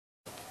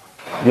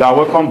You are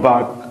welcome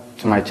back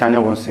to my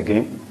channel once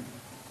again.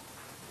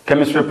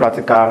 Chemistry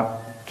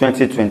Practical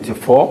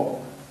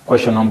 2024,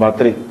 question number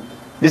 3.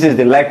 This is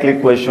the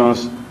likely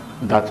questions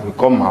that will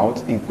come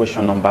out in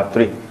question number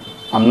 3.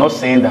 I'm not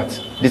saying that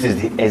this is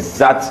the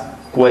exact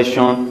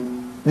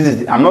question.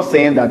 I'm not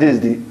saying that this is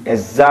the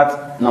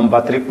exact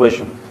number 3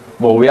 question,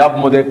 but we have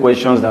model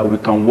questions that we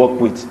can work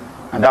with,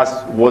 and that's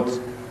what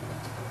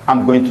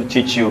I'm going to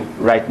teach you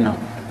right now.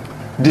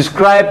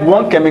 Describe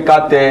one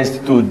chemical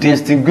test to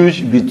distinguish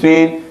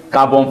between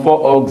carbon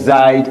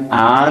dioxide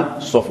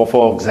and sulfur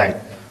dioxide.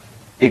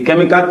 A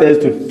chemical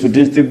test to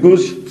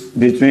distinguish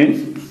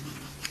between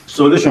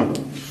solution.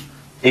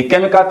 A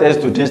chemical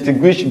test to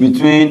distinguish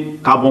between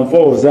carbon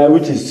dioxide,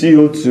 which is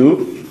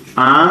CO2,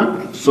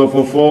 and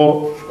sulfur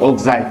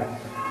dioxide.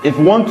 If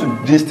you want to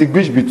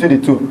distinguish between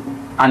the two,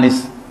 and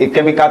it's a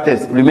chemical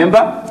test,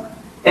 remember,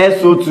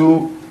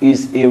 SO2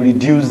 is a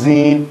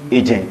reducing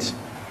agent,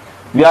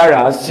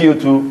 whereas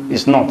CO2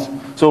 is not.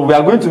 So we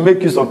are going to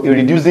make use of a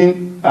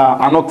reducing,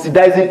 an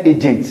oxidizing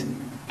agent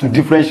to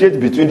differentiate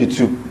between the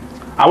two.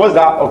 And what's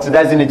that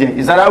oxidizing agent?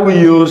 Is that how we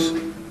use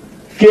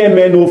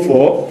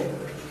KMnO4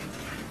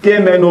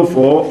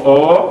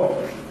 or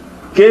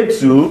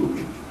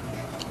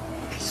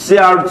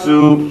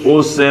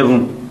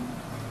K2Cr2O7.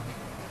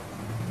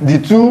 The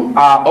two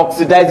are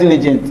oxidizing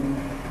agents.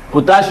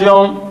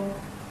 Potassium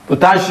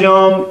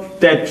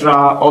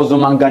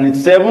tetraoxomanganate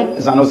 7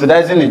 is an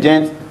oxidizing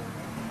agent.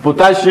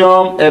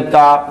 Potassium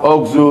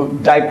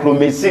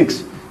heptaoxodichromate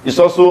 6 is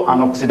also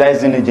an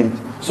oxidizing agent.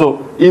 So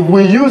if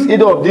we use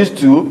either of these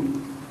two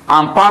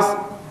and pass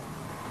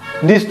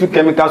these two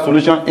chemical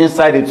solutions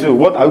inside the two,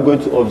 what are we going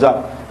to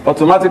observe?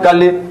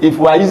 Automatically, if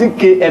we are using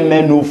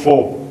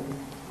KMnO4,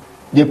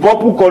 the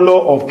purple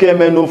color of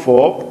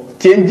KMnO4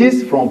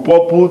 changes from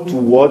purple to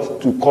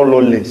what? To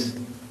colorless.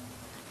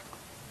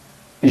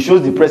 It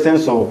shows the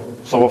presence of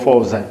sulfur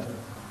dioxide.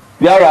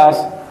 Whereas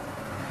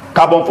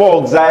carbon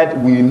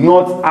dioxide will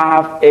not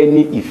have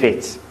any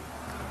effect.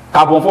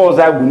 Carbon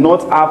dioxide will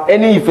not have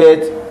any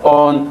effect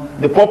on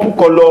the purple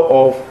color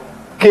of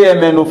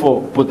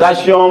KMnO4,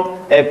 potassium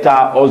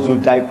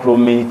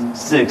heptaoxodichromate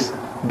 6.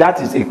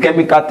 That is a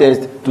chemical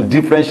test to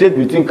differentiate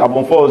between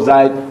carbon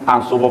dioxide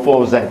and sulfur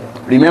dioxide.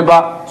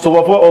 Remember,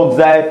 sulfur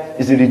dioxide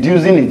is a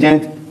reducing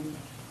agent.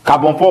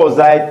 Carbon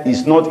dioxide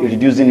is not a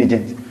reducing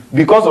agent.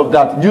 Because of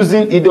that,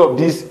 using either of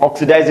these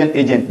oxidizing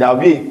agents, there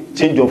will be a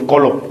change of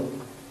color.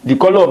 The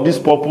color of this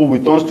purple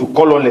returns to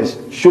colorless,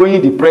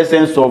 showing the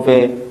presence of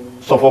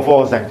sulfur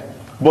dioxide.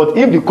 But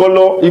if the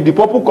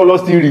purple color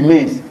still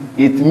remains,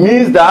 it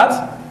means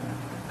that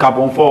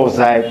carbon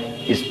dioxide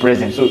is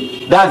present. So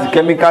that's the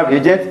chemical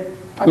reagent.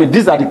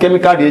 These are the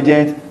chemical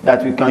reagents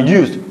that we can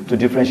use to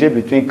differentiate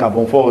between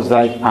carbon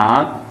dioxide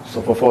and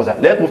sulfur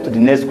dioxide. Let's move to the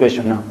next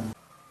question now.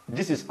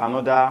 This is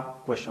another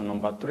question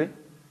number 3.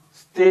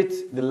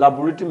 State the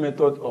laboratory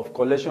method of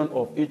collection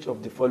of each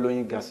of the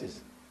following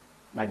gases.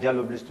 My dear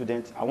lovely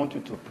students, I want you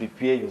to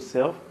prepare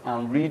yourself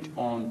and read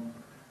on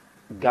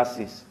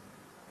gases,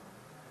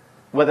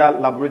 whether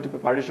laboratory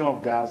preparation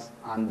of gas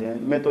and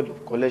then method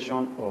of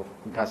collection of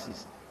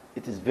gases.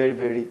 It is very,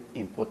 very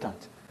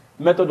important.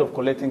 Method of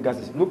collecting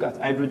gases. Look at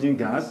hydrogen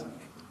gas.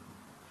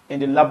 In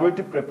the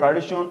laboratory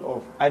preparation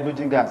of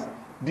hydrogen gas,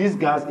 this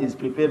gas is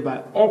prepared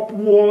by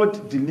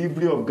upward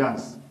delivery of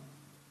gas.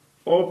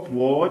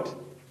 Upward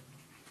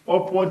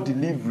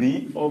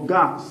delivery of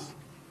gas.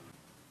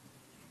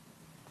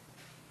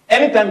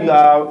 Anytime you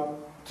are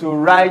to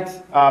write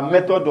a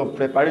method of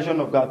preparation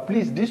of gas,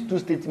 please, these two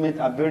statements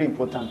are very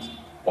important.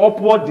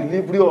 Upward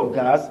delivery of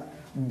gas,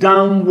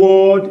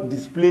 downward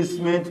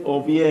displacement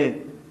of air.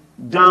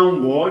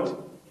 Downward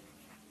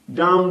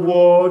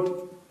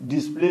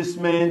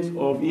displacement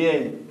of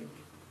air.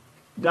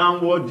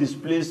 Downward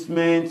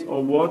displacement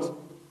of what?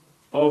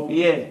 Of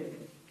air.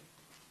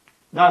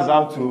 That's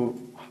how to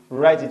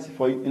write it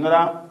for you in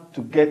order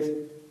to get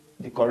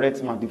the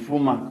correct mark, the full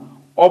mark.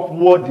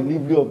 Upward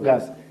delivery of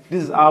gas.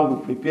 This is how we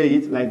prepare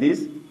it, like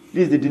this.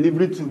 This is the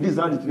delivery tool. This is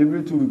how the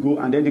delivery tool will go,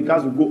 and then the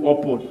gas will go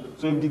upward.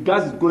 So if the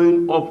gas is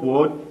going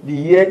upward,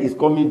 the air is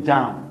coming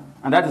down.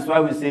 And that is why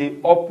we say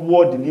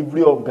upward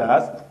delivery of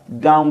gas,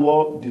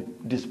 downward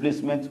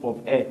displacement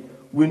of air.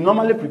 We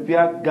normally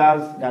prepare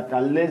gas that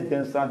are less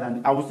denser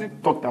than, I will still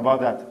talk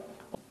about that.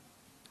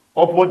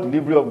 Upward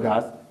delivery of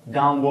gas,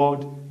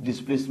 downward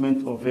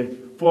displacement of air.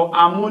 For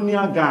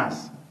ammonia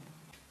gas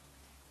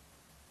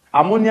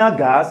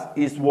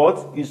is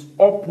what? Is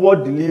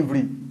upward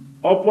delivery.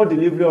 Upward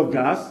delivery of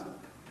gas.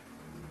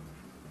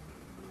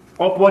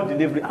 Upward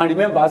delivery. And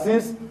remember,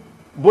 since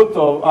both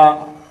of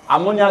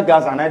ammonia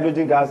gas and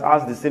hydrogen gas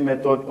has the same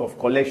method of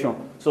collection,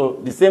 so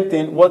the same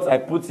thing, what I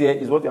put here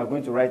is what you are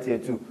going to write here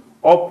too.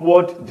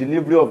 Upward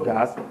delivery of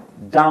gas,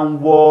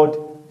 downward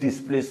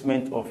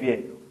displacement of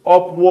air.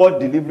 Upward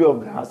delivery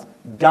of gas,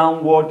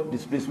 downward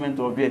displacement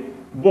of air.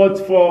 But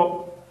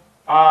for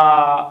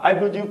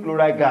hydrogen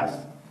chloride gas,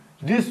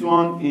 this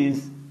one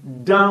is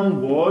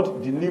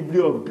downward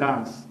delivery of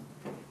gas.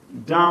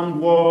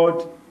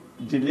 Downward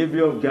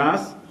delivery of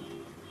gas.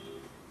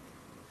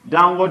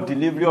 Downward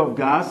delivery of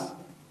gas.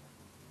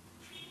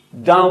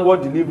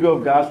 Downward delivery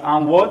of gas.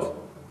 And what?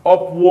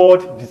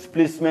 Upward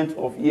displacement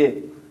of air.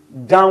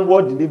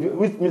 Downward delivery,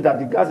 which means that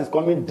the gas is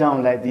coming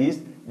down like this,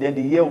 then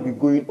the air will be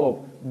going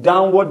up.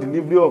 Downward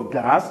delivery of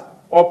gas,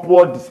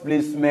 upward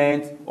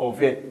displacement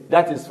of air.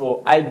 That is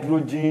for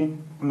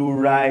hydrogen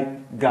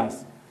chloride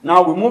gas.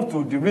 Now we move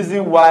to the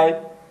reason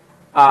why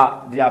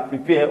they are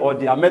prepared, or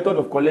their method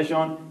of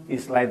collection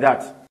is like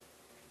that.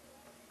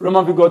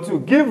 Roman figure 2.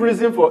 Give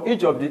reason for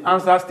each of the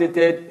answers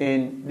stated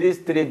in this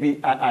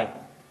 3BII.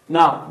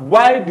 Now,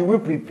 why do we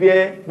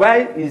prepare?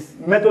 Why is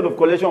method of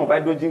collection of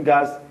hydrogen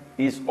gas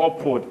is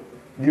upward?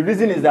 The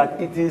reason is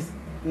that it is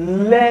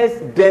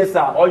less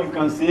denser, or you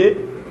can say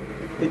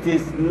it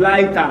is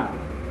lighter,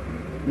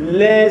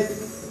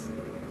 less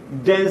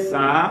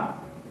denser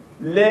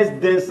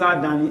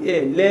than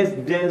air, less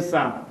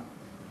denser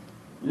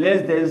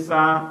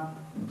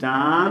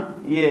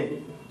than air.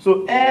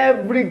 So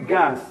every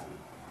gas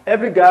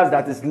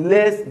that is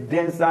less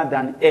denser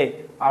than air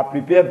are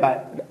prepared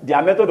by,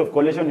 their method of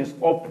collection is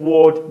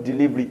upward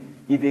delivery.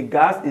 If a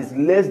gas is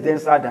less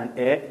denser than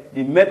air,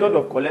 the method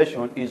of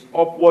collection is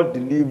upward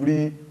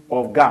delivery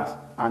of gas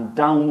and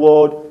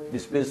downward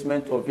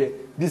displacement of air.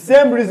 The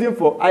same reason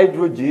for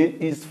hydrogen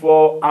is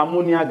for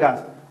ammonia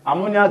gas.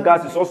 Ammonia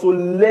gas is also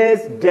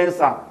less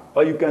denser,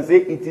 or you can say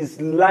it is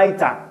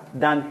lighter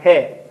than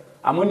air.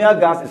 Ammonia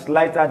gas is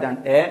lighter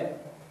than air.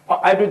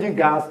 Hydrogen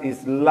gas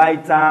is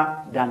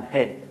lighter than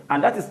air.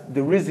 And that is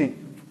the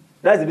reason.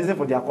 That is the reason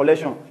for their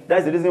collection. That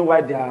is the reason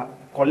why they are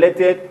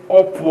collected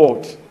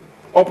upward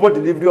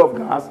delivery of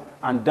gas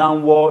and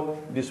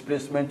downward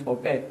displacement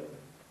of air.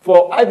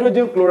 For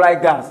hydrogen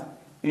chloride gas,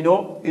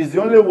 is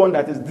the only one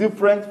that is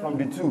different from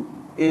the two,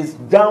 is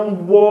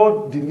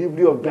downward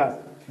delivery of gas.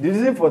 The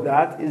reason for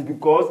that is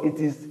because it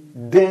is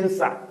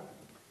denser.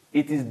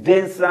 It is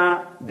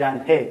denser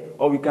than air,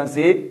 or we can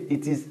say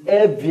it is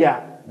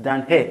heavier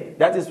than air.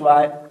 That is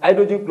why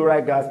hydrogen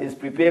chloride gas is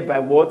prepared by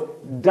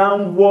what?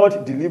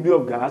 Downward delivery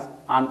of gas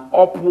and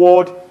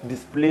upward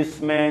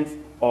displacement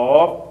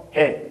of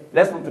air.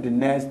 Let's move to the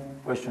next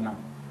question now.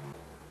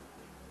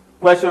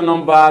 Question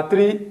number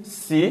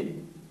 3C.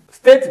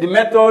 State the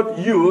method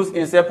used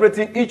in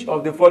separating each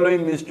of the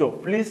following mixture.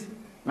 Please,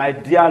 my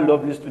dear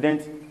lovely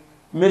students,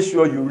 make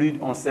sure you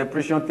read on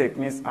separation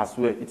techniques as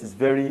well. It is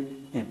very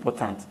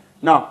important.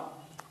 Now,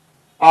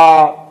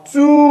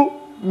 two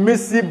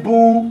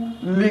miscible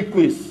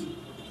liquids.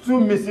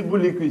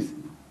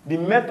 The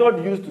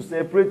method used to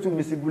separate two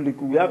miscible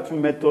liquids. We have two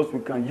methods we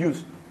can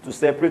use to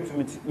separate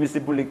two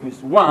miscible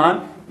liquids.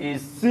 One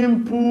is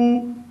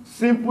simple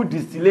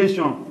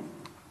distillation.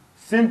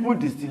 Simple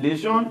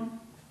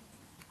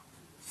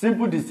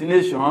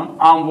distillation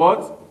and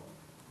what?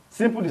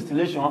 Simple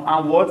distillation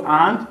and what?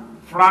 And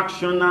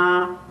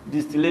fractional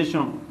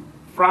distillation.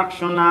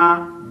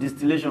 Fractional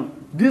distillation.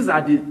 These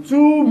are the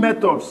two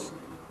methods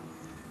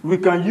we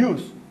can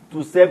use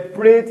to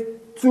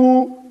separate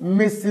two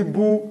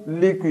miscible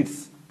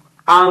liquids.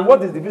 And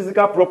what is the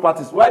physical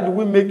properties? Why do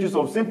we make use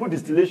of simple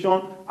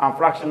distillation and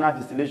fractional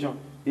distillation?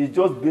 It's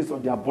just based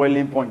on their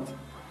boiling point.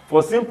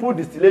 For simple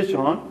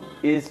distillation,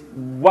 is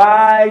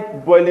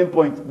wide boiling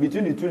point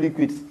between the two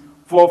liquids.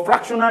 For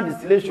fractional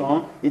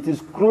distillation, it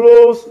is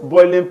close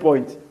boiling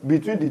point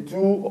between the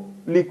two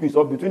liquids,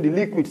 or between the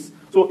liquids.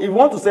 So if you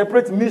want to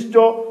separate mixture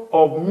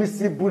of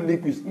miscible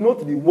liquids,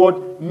 note the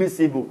word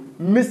miscible.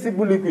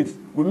 Miscible liquids,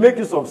 we make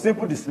use of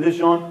simple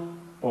distillation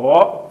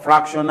or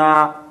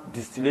fractional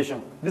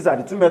distillation. These are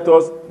the two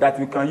methods that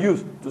we can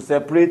use to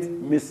separate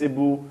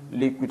miscible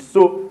liquids.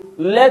 So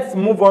let's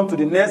move on to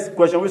the next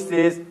question, which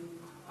says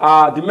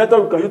the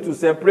method we can use to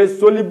separate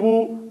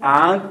soluble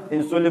and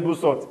insoluble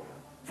salt.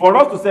 For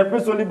us to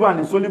separate soluble and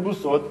insoluble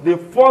salt, the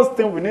first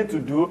thing we need to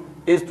do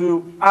is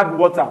to add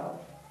water,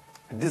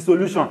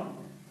 dissolution.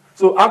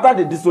 So after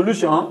the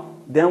dissolution,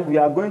 then we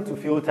are going to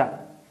filter.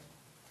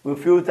 We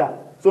filter.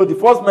 So the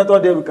first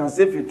method there, we can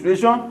say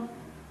filtration.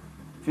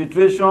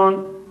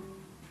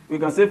 We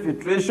can say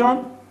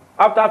filtration.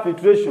 After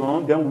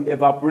filtration, then we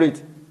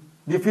evaporate.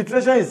 The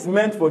filtration is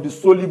meant for the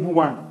soluble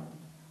one.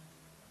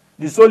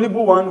 The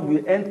soluble one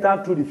will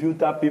enter through the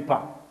filter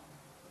paper.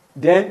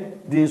 Then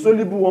the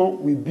insoluble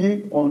one will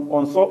be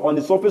on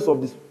the surface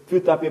of the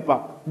filter paper,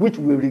 which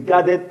will be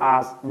regarded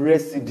as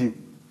residue.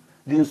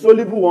 The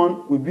insoluble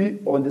one will be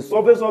on the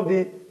surface of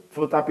the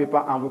filter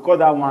paper, and we call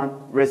that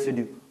one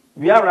residue.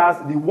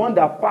 Whereas the one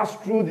that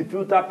passed through the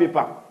filter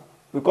paper,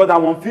 we call that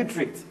one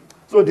filtrate.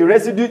 So the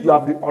residue, you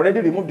have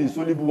already removed the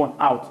insoluble one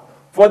out.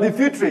 For the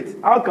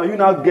filtrate, how can you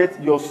now get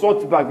your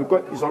salt back?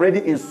 Because it's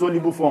already in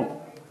soluble form.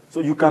 So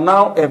you can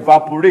now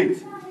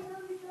evaporate.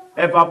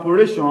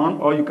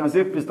 Evaporation, or you can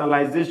say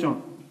crystallization.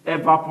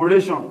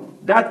 Evaporation.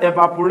 That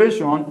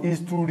evaporation is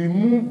to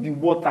remove the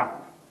water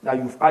that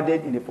you've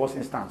added in the first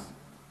instance.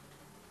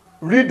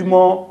 Read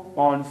more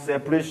on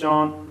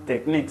separation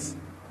techniques.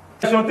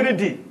 Question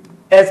 3D.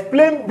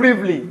 Explain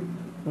briefly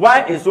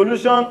why a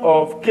solution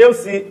of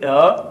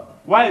KCl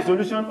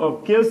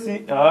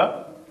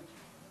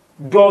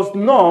does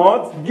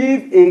not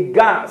give a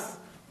gas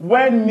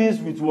when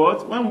mixed with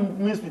what? When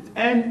mixed with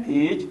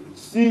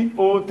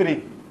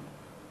NHCO3.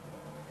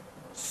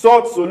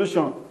 salt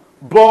solution.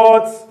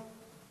 But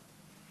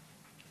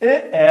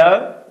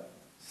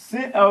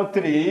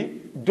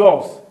AlCl3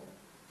 does.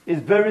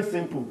 It's very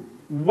simple.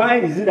 Why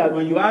is it that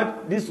when you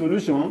add this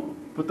solution,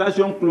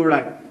 potassium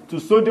chloride, to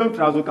sodium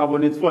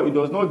triisocarbonate 4, it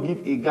does not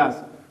give a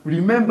gas?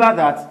 Remember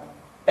that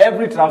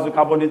every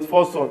triisocarbonate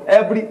 4 salt,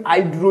 every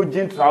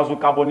hydrogen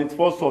triisocarbonate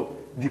 4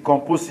 salt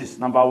decomposes,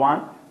 number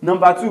one.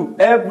 Number two,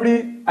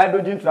 every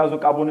hydrogen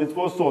triisocarbonate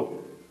 4 salt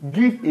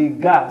give a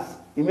gas.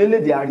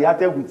 Immediately they are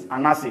reacted with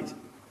an acid.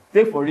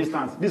 Take for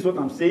instance, this is what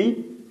I'm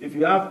saying. If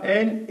you have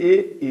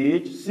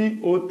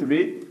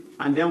NaHCO3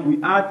 and then we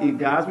add a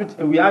gas, which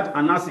we add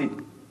an acid.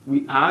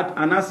 We add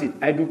an acid,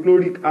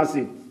 hydrochloric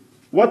acid.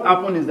 What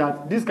happens is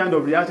that this kind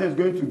of reaction is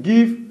going to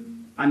give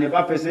an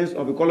effervescence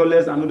of a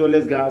colorless and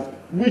odorless gas,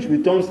 which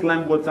we turn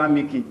slime water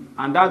making,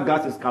 and that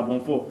gas is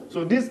carbon 4.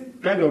 So this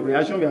kind of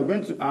reaction, we are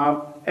going to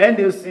have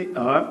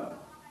NaCl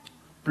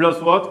plus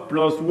what?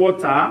 Plus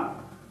water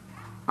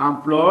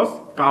and plus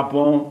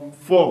carbon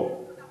 4.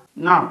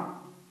 Now,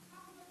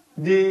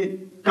 the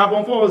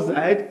carbon 4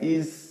 oxide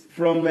is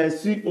from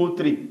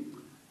CO3.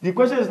 The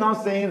question is now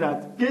saying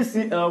that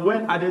KCl,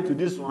 when added to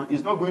this one,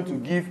 is not going to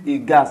give a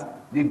gas.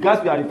 The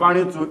gas we are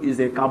referring to is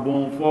a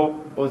carbon 4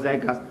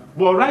 oxide gas.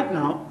 But right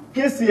now,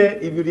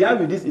 KCl, if you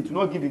react with this, it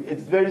will not give it.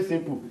 It's very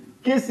simple.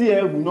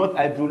 KCl will not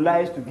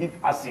hydrolyze to give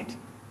acid.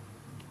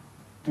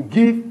 To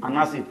give an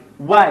acid.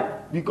 Why?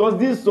 Because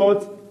this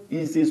salt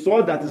is a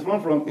salt that is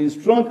formed from a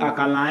strong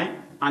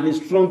alkaline and a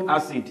strong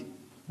acid.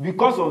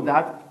 Because of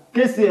that,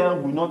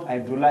 KCl will not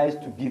hydrolyze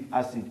to give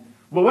acid.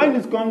 But when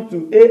it comes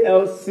to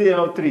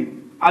AlCl3,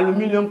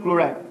 aluminium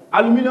chloride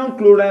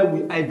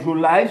will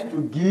hydrolyze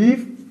to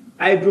give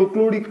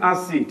hydrochloric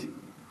acid.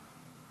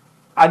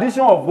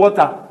 Addition of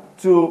water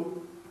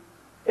to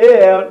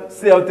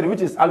AlCl3,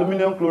 which is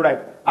aluminium chloride,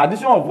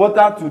 addition of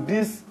water to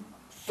this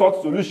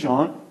salt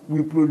solution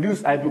will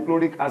produce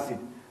hydrochloric acid.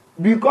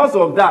 Because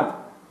of that,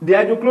 the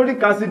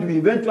hydrochloric acid will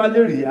eventually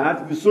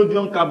react with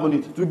sodium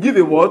carbonate to give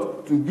a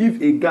what? To give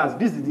a gas.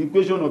 This is the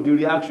equation of the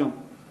reaction.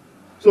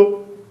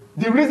 So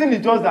the reason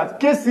is just that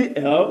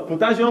KCl,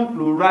 potassium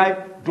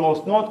chloride,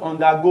 does not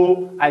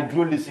undergo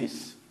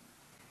hydrolysis,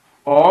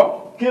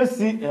 or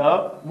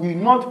KCl will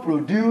not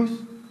produce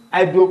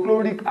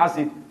hydrochloric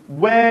acid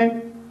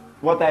when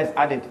water is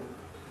added.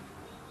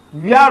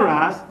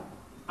 Whereas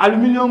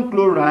aluminium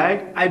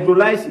chloride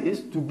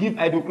hydrolyzes to give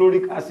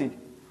hydrochloric acid,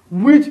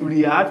 which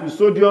reacts with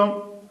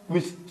sodium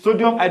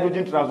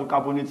hydrogen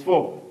triisocarbonate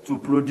 4 to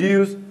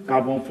produce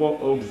carbon 4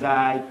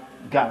 oxide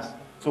gas.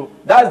 So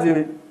that's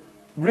the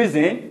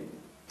reason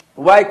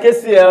why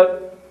KCl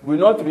will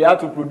not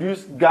react to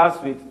produce gas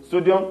with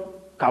sodium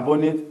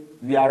carbonate,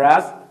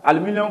 whereas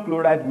aluminium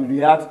chloride will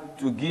react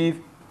to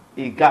give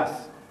a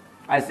gas.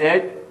 I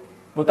said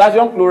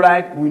potassium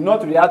chloride will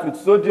not react with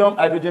sodium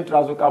hydrogen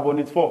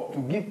triisocarbonate 4 to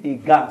give a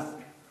gas,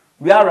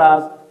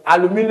 whereas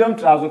aluminium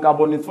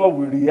triisocarbonate 4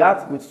 will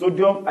react with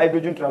sodium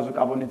hydrogen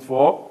triisocarbonate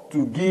 4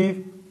 to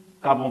give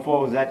carbon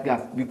 4 oxide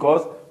gas,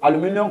 because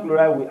aluminium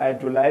chloride will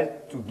hydrolyze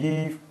to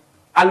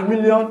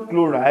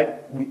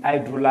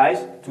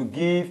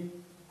give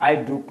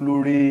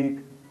hydrochloric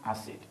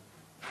acid.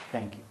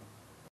 Thank you.